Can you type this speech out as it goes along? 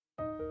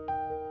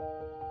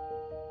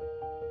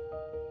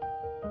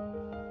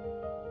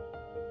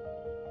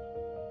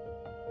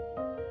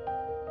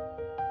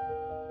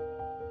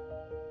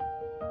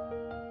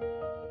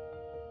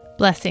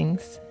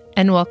Blessings,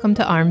 and welcome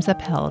to Arms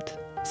Upheld,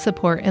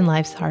 Support in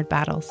Life's Hard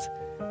Battles.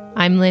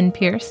 I'm Lynn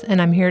Pierce,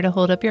 and I'm here to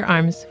hold up your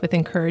arms with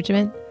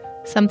encouragement,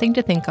 something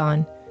to think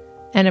on,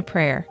 and a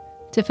prayer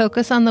to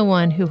focus on the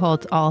one who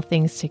holds all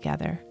things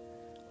together,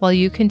 while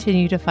you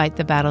continue to fight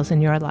the battles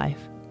in your life.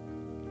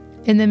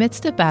 In the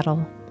midst of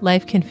battle,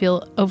 life can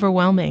feel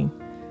overwhelming,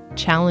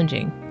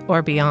 challenging,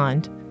 or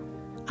beyond.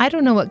 I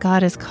don't know what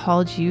God has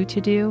called you to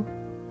do,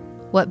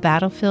 what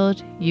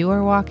battlefield you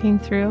are walking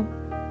through,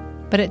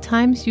 but at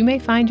times you may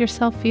find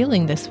yourself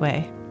feeling this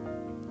way.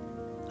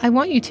 I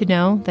want you to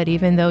know that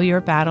even though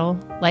your battle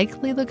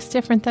likely looks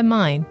different than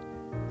mine,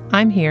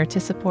 I'm here to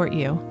support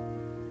you.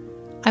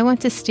 I want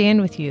to stand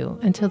with you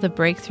until the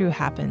breakthrough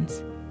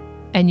happens,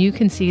 and you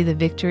can see the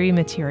victory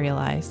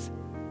materialize.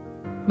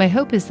 My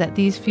hope is that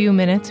these few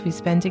minutes we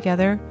spend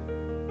together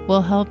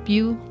will help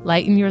you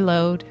lighten your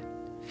load,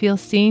 feel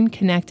seen,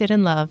 connected,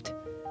 and loved,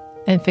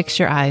 and fix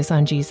your eyes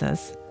on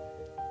Jesus.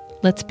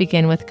 Let's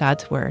begin with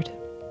God's Word.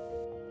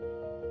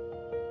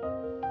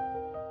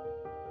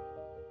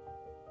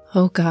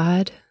 O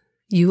God,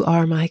 you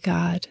are my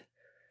God.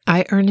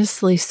 I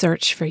earnestly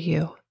search for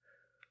you.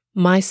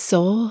 My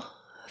soul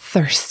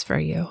thirsts for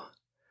you.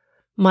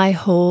 My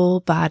whole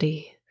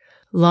body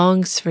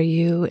longs for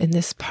you in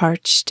this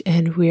parched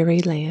and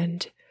weary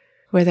land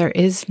where there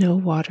is no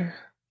water.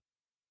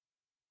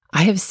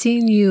 I have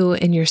seen you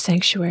in your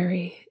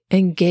sanctuary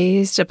and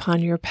gazed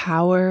upon your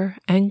power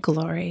and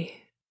glory.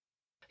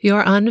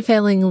 Your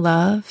unfailing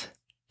love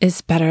is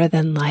better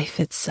than life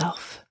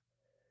itself.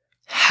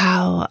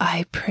 How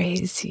I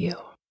praise you.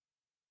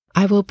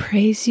 I will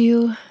praise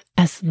you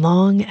as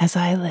long as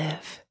I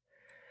live,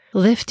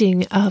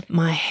 lifting up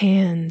my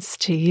hands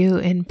to you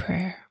in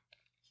prayer.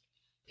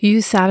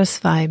 You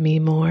satisfy me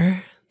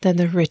more than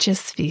the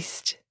richest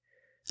feast.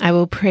 I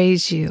will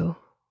praise you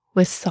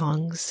with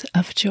songs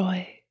of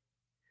joy.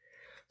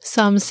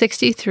 Psalm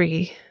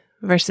 63,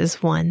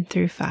 verses 1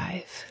 through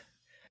 5.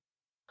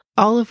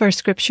 All of our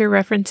scripture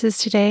references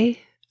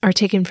today are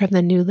taken from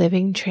the New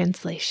Living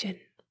Translation.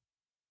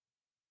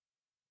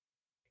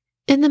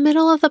 In the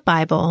middle of the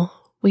Bible,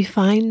 we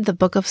find the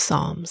book of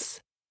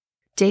Psalms.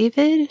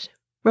 David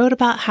wrote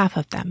about half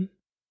of them.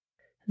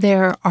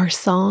 There are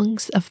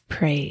songs of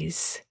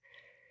praise.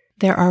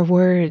 There are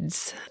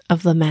words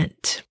of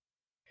lament.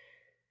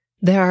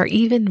 There are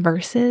even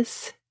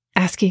verses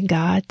asking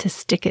God to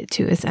stick it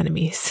to his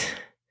enemies.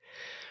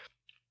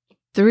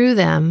 Through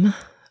them,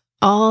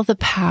 all the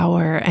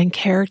power and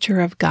character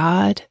of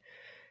God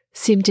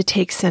seem to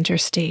take center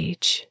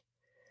stage.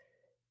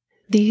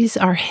 These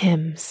are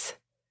hymns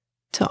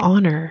to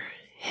honor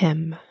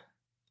him.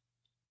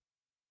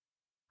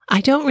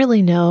 I don't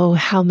really know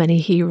how many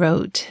he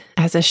wrote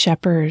as a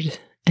shepherd,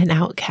 an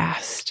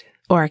outcast,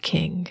 or a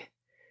king.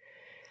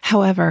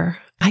 However,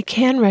 I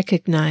can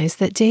recognize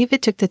that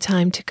David took the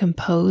time to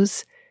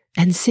compose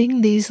and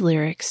sing these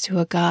lyrics to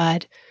a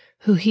God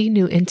who he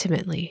knew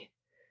intimately,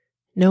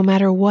 no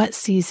matter what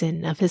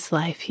season of his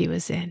life he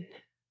was in.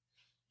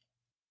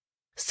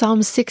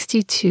 Psalm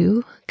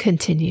 62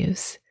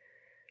 continues,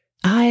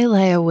 I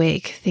lie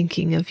awake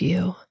thinking of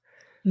you,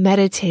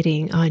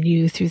 meditating on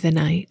you through the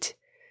night.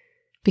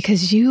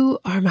 Because you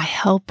are my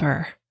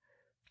helper,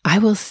 I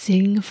will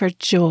sing for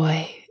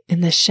joy in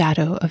the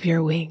shadow of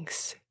your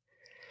wings.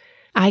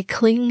 I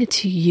cling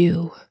to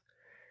you.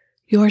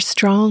 Your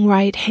strong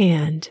right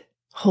hand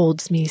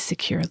holds me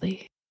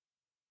securely.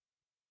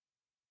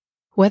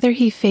 Whether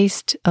he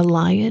faced a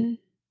lion,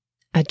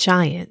 a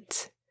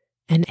giant,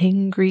 an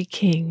angry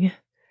king,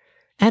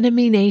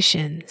 enemy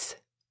nations,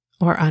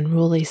 or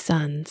unruly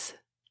sons,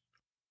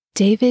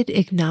 David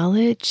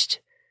acknowledged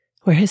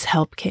where his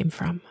help came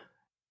from.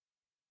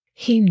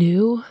 He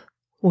knew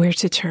where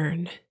to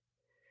turn.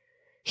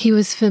 He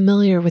was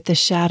familiar with the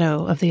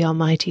shadow of the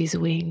Almighty's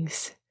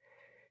wings.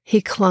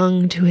 He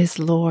clung to his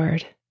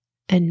Lord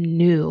and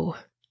knew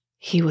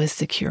he was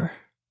secure.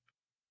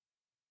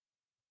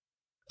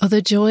 Oh,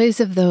 the joys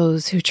of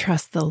those who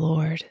trust the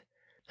Lord,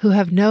 who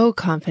have no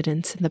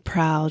confidence in the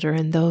proud or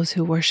in those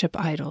who worship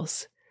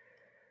idols.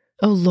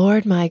 O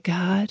Lord my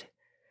God,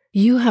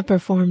 you have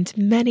performed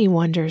many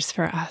wonders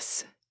for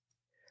us.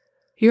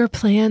 Your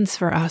plans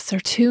for us are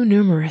too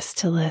numerous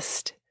to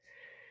list.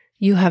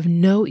 You have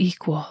no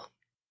equal.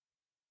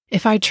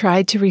 If I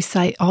tried to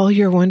recite all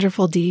your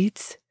wonderful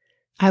deeds,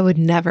 I would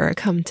never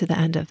come to the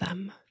end of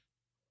them.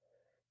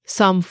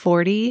 Psalm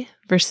 40,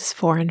 verses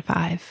 4 and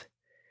 5.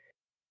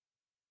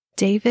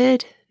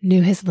 David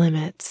knew his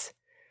limits,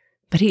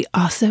 but he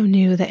also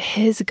knew that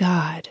his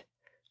God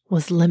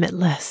was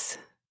limitless.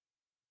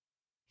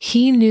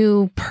 He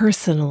knew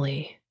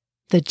personally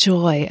the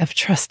joy of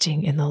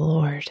trusting in the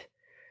Lord.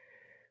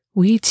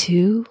 We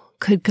too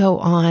could go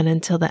on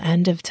until the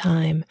end of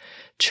time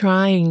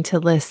trying to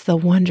list the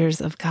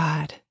wonders of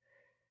God.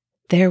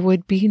 There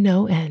would be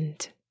no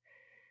end.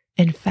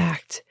 In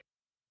fact,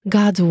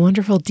 God's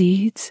wonderful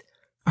deeds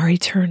are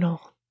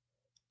eternal,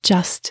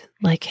 just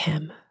like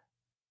him.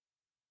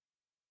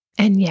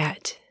 And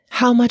yet,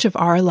 how much of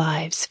our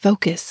lives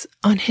focus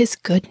on his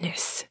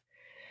goodness,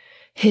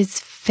 his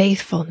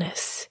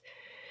faithfulness,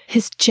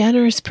 His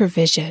generous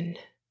provision,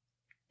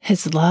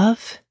 His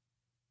love,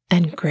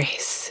 and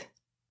grace.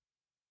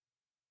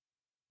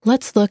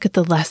 Let's look at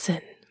the lesson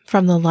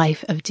from the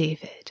life of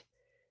David.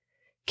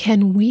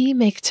 Can we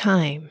make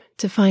time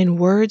to find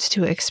words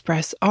to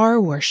express our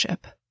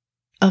worship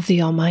of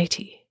the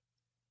Almighty?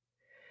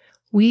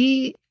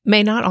 We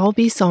may not all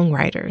be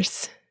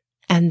songwriters,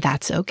 and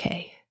that's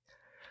okay.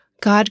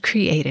 God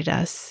created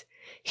us.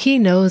 He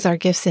knows our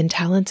gifts and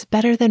talents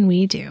better than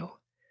we do.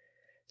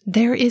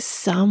 There is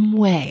some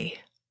way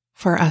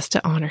for us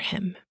to honor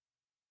Him.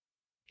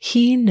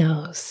 He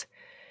knows.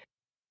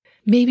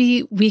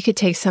 Maybe we could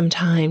take some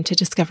time to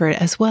discover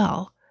it as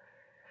well.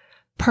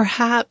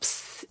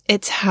 Perhaps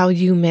it's how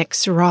you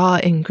mix raw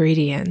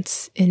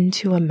ingredients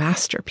into a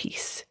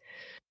masterpiece.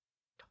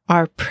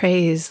 Our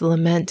praise,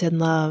 lament, and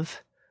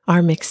love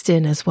are mixed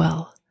in as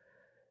well.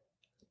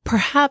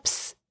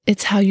 Perhaps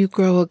it's how you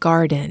grow a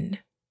garden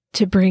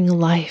to bring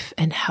life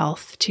and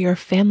health to your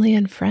family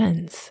and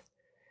friends.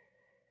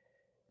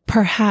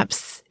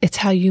 Perhaps it's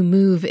how you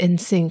move in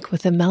sync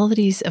with the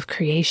melodies of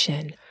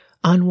creation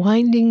on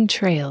winding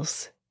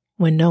trails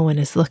when no one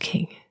is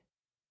looking.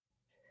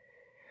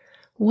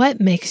 What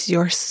makes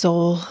your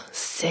soul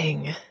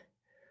sing?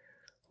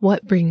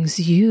 What brings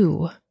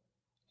you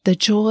the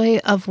joy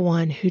of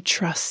one who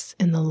trusts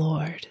in the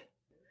Lord?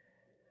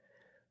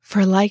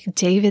 For like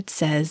David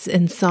says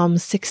in Psalm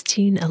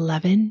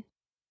 16:11,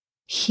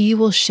 He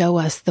will show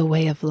us the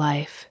way of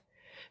life,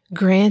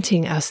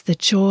 granting us the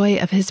joy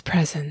of His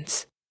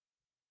presence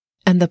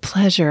and the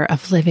pleasure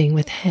of living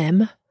with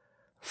Him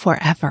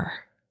forever.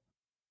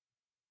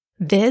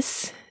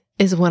 This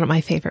is one of my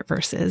favorite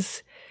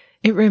verses.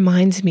 It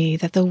reminds me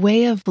that the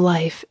way of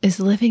life is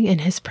living in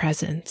His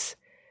presence,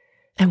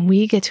 and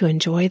we get to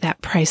enjoy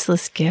that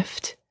priceless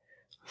gift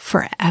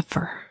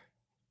forever.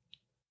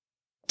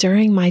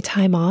 During my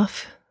time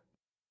off,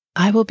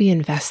 I will be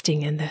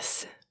investing in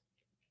this.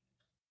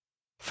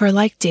 For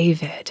like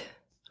David,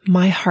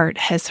 my heart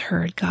has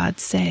heard God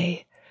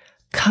say,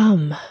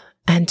 "Come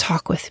and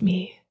talk with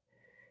me."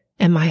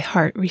 And my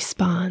heart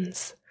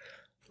responds,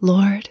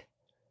 "Lord,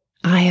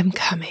 I am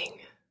coming."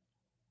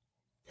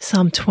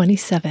 Psalm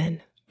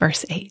 27,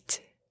 verse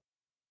 8.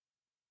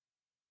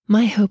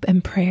 My hope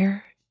and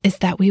prayer is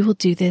that we will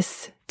do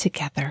this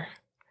together.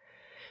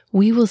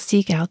 We will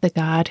seek out the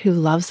God who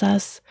loves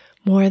us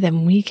more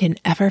than we can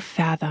ever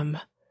fathom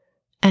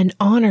and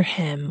honor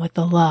Him with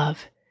the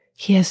love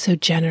He has so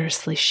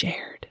generously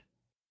shared.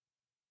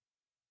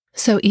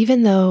 So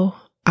even though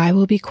I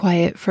will be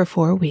quiet for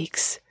 4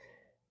 weeks,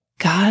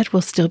 God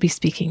will still be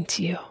speaking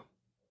to you.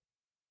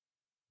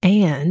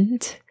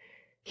 And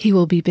He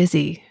will be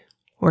busy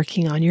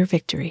working on your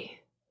victory.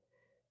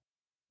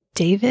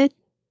 David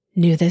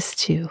knew this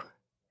too.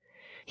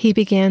 He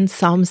began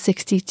Psalm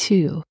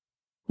 62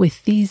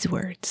 with these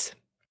words,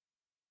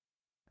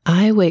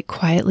 "I wait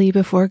quietly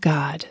before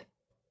God,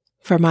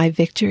 for my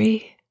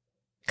victory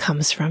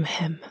comes from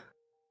Him."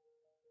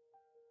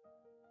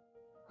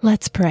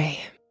 Let's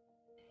pray.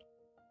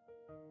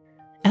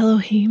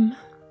 Elohim,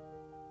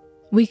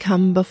 we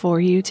come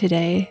before you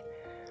today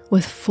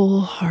with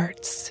full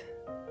hearts.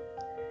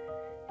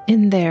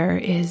 In there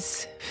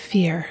is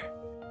fear,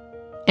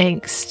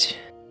 angst,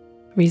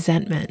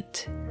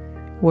 resentment,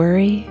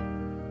 worry,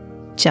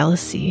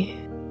 jealousy,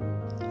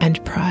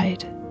 and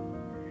pride.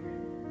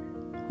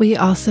 We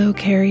also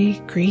carry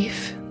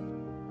grief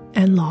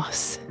and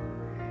loss.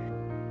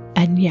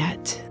 And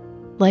yet,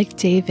 like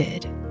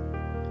David,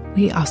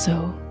 we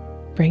also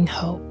bring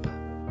hope.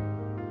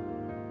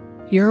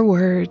 Your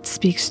word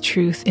speaks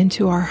truth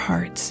into our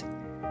hearts,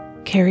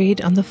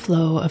 carried on the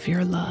flow of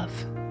your love.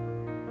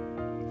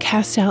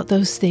 Cast out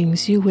those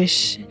things you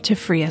wish to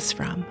free us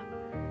from,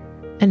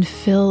 and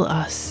fill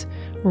us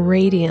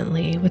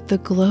radiantly with the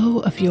glow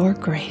of your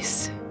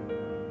grace.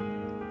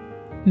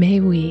 May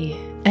we,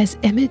 as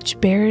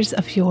image bearers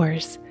of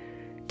yours,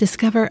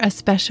 discover a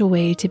special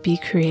way to be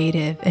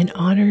creative in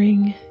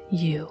honoring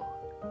you.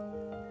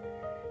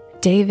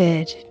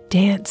 David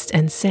danced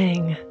and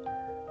sang,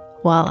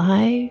 while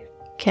I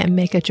can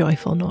make a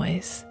joyful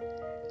noise.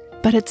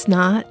 But it's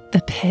not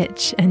the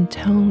pitch and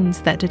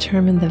tones that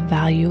determine the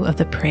value of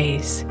the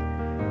praise.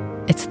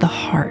 It's the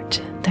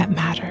heart that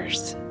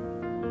matters.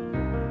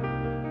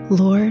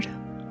 Lord,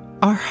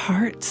 our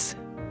hearts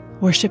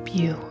worship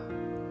you.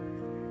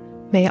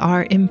 May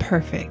our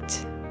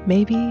imperfect,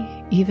 maybe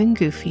even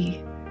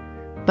goofy,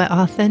 but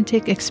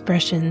authentic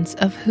expressions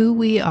of who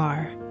we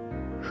are,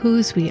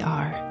 whose we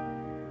are,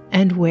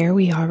 and where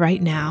we are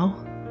right now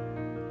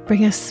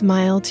bring a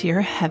smile to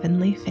your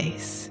heavenly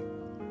face.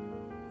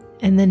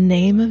 In the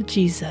name of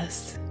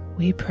Jesus,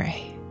 we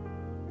pray.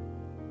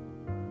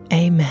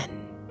 Amen.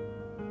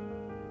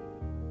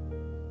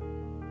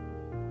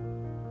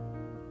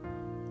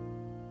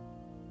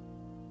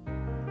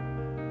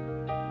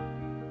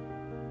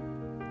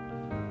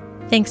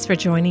 Thanks for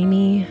joining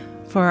me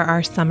for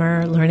our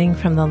summer learning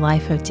from the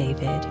life of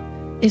David,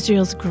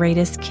 Israel's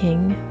greatest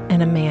king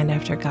and a man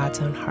after God's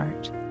own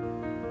heart.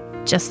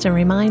 Just a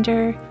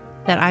reminder,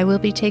 that I will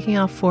be taking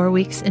off 4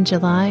 weeks in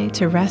July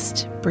to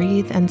rest,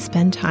 breathe, and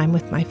spend time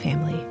with my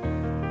family.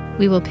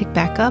 We will pick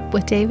back up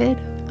with David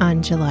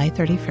on July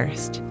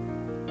 31st.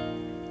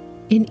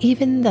 And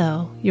even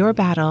though your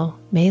battle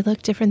may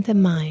look different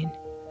than mine,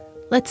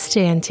 let's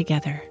stand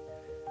together.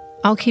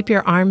 I'll keep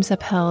your arms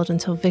upheld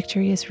until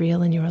victory is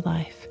real in your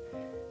life.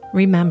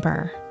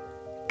 Remember,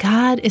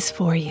 God is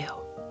for you,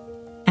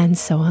 and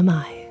so am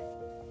I.